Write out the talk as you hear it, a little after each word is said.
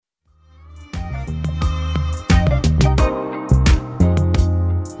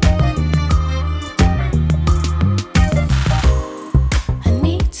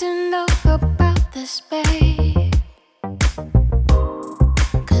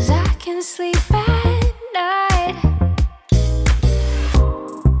couldn't sleep at night.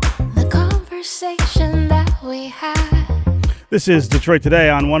 The conversation that we had. This is Detroit Today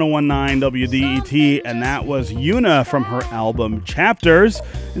on 101.9 WDET, and that was Yuna from her album Chapters,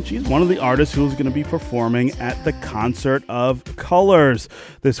 and she's one of the artists who's going to be performing at the Concert of Colors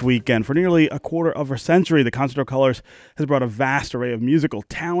this weekend. For nearly a quarter of a century, the Concert of Colors has brought a vast array of musical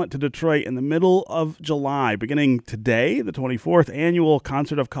talent to Detroit in the middle of July. Beginning today, the 24th annual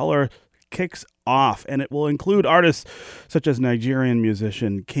Concert of Color kicks off, and it will include artists such as Nigerian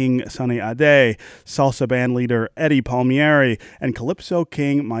musician King Sunny Ade, salsa band leader Eddie Palmieri, and calypso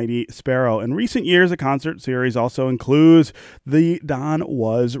king Mighty Sparrow. In recent years, the concert series also includes the Don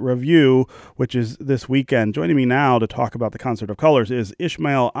Was Review, which is this weekend. Joining me now to talk about the Concert of Colors is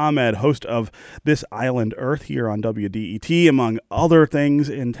Ishmael Ahmed, host of This Island Earth here on WDET, among other things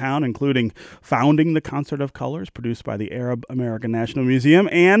in town, including founding the Concert of Colors, produced by the Arab American National Museum,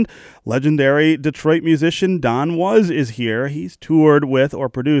 and legendary Detroit musician Don Was is here. He's toured with or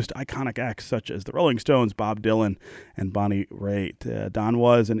produced iconic acts such as the Rolling Stones, Bob Dylan, and Bonnie Raitt. Don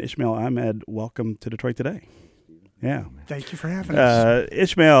Was and Ishmael Ahmed, welcome to Detroit Today. Yeah. Thank you for having us.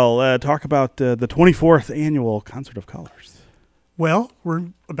 Ishmael, talk about the 24th annual Concert of Colors. Well, we're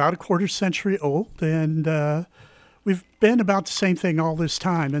about a quarter century old, and we've been about the same thing all this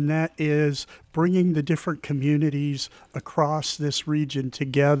time, and that is bringing the different communities across this region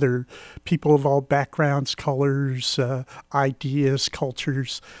together, people of all backgrounds, colors, ideas,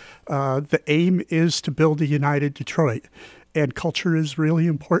 cultures. The aim is to build a united Detroit, and culture is really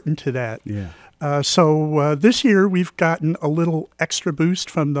important to that. Yeah. So this year we've gotten a little extra boost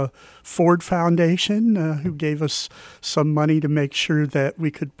from the Ford Foundation, who gave us some money to make sure that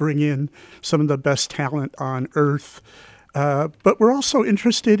we could bring in some of the best talent on earth. But we're also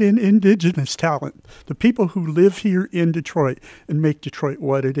interested in indigenous talent, the people who live here in Detroit and make Detroit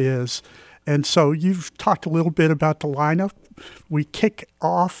what it is. And so you've talked a little bit about the lineup. We kick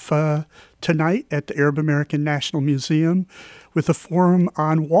off tonight at the Arab American National Museum with a forum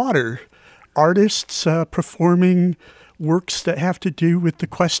on water. Artists performing works that have to do with the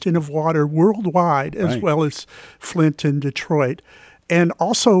question of water worldwide, as Right. well as Flint and Detroit. And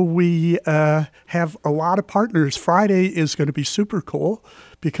also we have a lot of partners. Friday is going to be super cool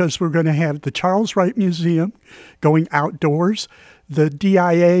because we're going to have the Charles Wright Museum going outdoors, the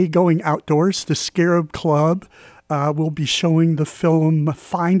DIA going outdoors, the Scarab Club will be showing the film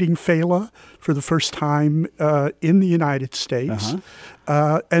Finding Fela for the first time in the United States.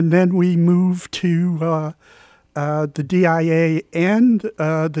 And then we move to the DIA and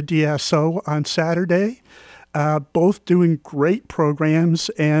the DSO on Saturday, both doing great programs,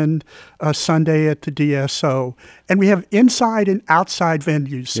 and Sunday at the DSO. And we have inside and outside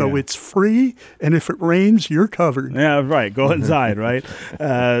venues, so it's free, and if it rains, you're covered. Yeah, right. Go inside, right?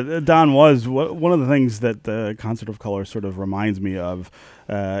 Don Was, one of the things that the Concert of Color sort of reminds me of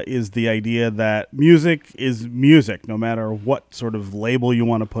is the idea that music is music, no matter what sort of label you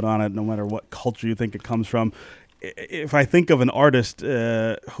want to put on it, no matter what culture you think it comes from. If I think of an artist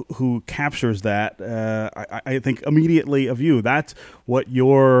who captures that, I think immediately of you. That's what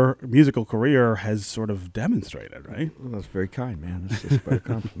your musical career has sort of demonstrated, right? Well, that's very kind, man. That's just quite a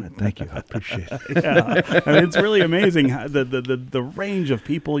compliment. Thank you. I appreciate it. Yeah. I mean, it's really amazing how the range of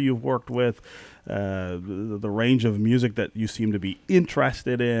people you've worked with, the range of music that you seem to be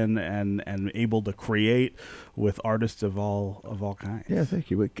interested in and able to create with artists of all kinds. Yeah,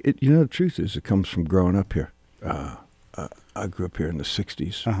 thank you. The truth is, it comes from growing up here. I grew up here in the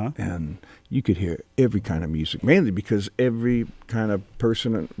 60s, and you could hear every kind of music, mainly because every kind of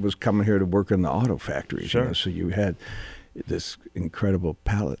person was coming here to work in the auto factories. Sure. You know, so you had this incredible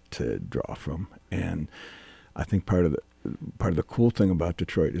palette to draw from. And I think part of the cool thing about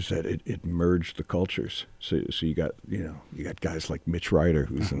Detroit is that it merged the cultures. So you got guys like Mitch Ryder,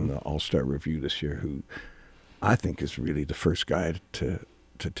 who's in the All-Star Review this year, who I think is really the first guy to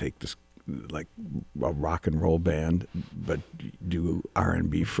take this, like a rock and roll band, but do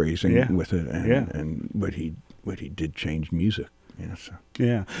R&B phrasing with it, and what he did change music. So.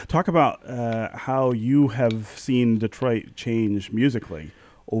 Yeah, talk about how you have seen Detroit change musically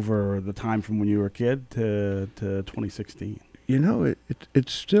over the time from when you were a kid to 2016.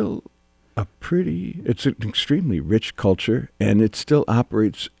 It's still it's an extremely rich culture, and it still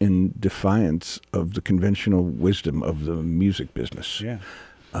operates in defiance of the conventional wisdom of the music business. Yeah.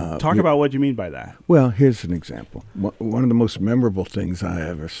 Talk about what you mean by that. Well, here's an example. One of the most memorable things I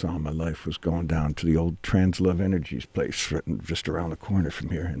ever saw in my life was going down to the old Translove Energies place just around the corner from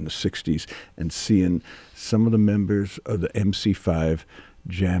here in the 60s and seeing some of the members of the MC5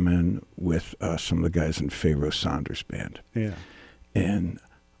 jamming with some of the guys in Pharaoh Saunders band. Yeah. And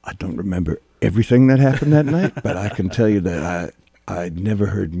I don't remember everything that happened that night, but I can tell you that I'd never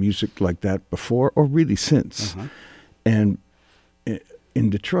heard music like that before or really since. And in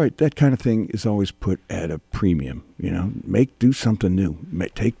Detroit, that kind of thing is always put at a premium. Do something new.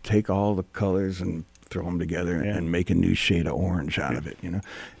 Take all the colors and throw them together and make a new shade of orange out of it.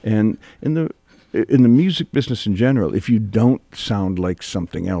 And in the music business in general, if you don't sound like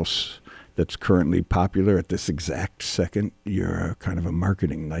something else that's currently popular at this exact second, you're kind of a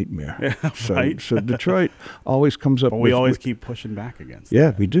marketing nightmare. Right. So Detroit always comes up. But we always keep pushing back against.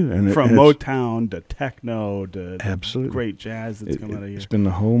 Yeah, we do. From Motown to techno to absolutely great jazz that's come out of here. It's been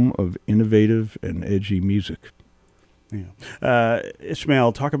the home of innovative and edgy music. Yeah.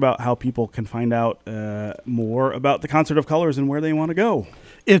 Ishmael, talk about how people can find out more about the Concert of Colors and where they want to go.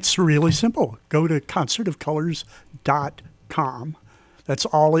 It's really simple. Go to concertofcolors.com. That's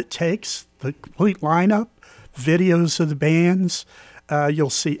all it takes. The complete lineup, videos of the bands. You'll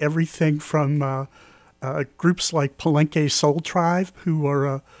see everything from groups like Palenque Soul Tribe, who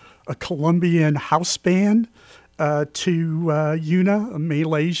are a Colombian house band, to Yuna, a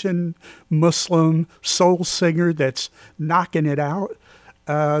Malaysian Muslim soul singer that's knocking it out.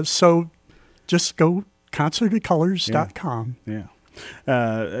 So just go concertofcolors.com. Yeah.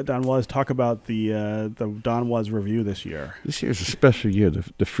 Don Was, talk about the Don Was review this year. This year's a special year.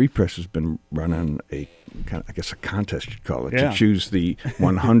 The Free Press has been running a kind of, I guess, a contest you'd call it, to choose the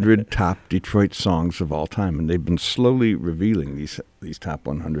 100 top Detroit songs of all time, and they've been slowly revealing these top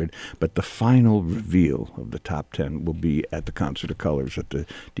 100. But the final reveal of the top 10 will be at the Concert of Colors at the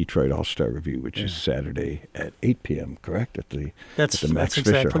Detroit All-Star Review, which is Saturday at 8 p.m. Correct at the Max Fisher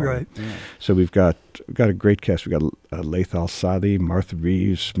exactly Hall. Right. Yeah. So we've got a great cast. We've got Laith Al-Sadi, Martha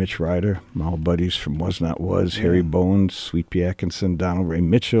Reeves, Mitch Ryder, my old buddies from Was Not Was, Harry Bones, Sweet Pea Atkinson, Donald Ray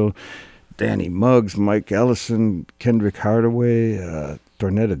Mitchell, Danny Muggs, Mike Ellison, Kendrick Hardaway,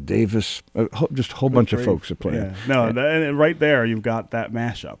 Thornetta Davis, just a whole bunch of folks are playing. Yeah. And right there you've got that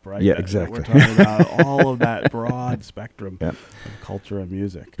mashup, right? Yeah, exactly. We're talking about all of that broad spectrum of culture and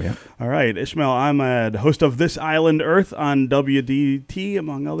music. Yep. All right, Ishmael Ahmed, host of This Island Earth on WDT,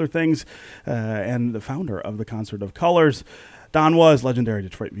 among other things, and the founder of the Concert of Colors. Don Was, legendary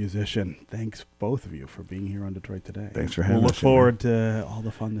Detroit musician. Thanks, both of you, for being here on Detroit Today. Thanks for having us. We'll look forward to all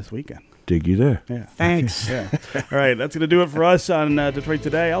the fun this weekend. Dig you there. Yeah. Thanks. Yeah. All right, that's going to do it for us on Detroit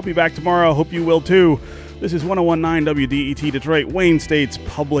Today. I'll be back tomorrow. Hope you will too. This is 1019 WDET Detroit, Wayne State's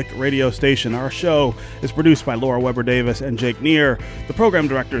public radio station. Our show is produced by Laura Weber Davis and Jake Neer. The program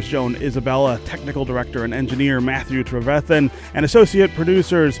director is Joan Isabella, technical director and engineer Matthew Trevethan, and associate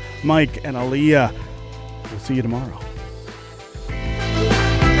producers Mike and Aaliyah. We'll see you tomorrow.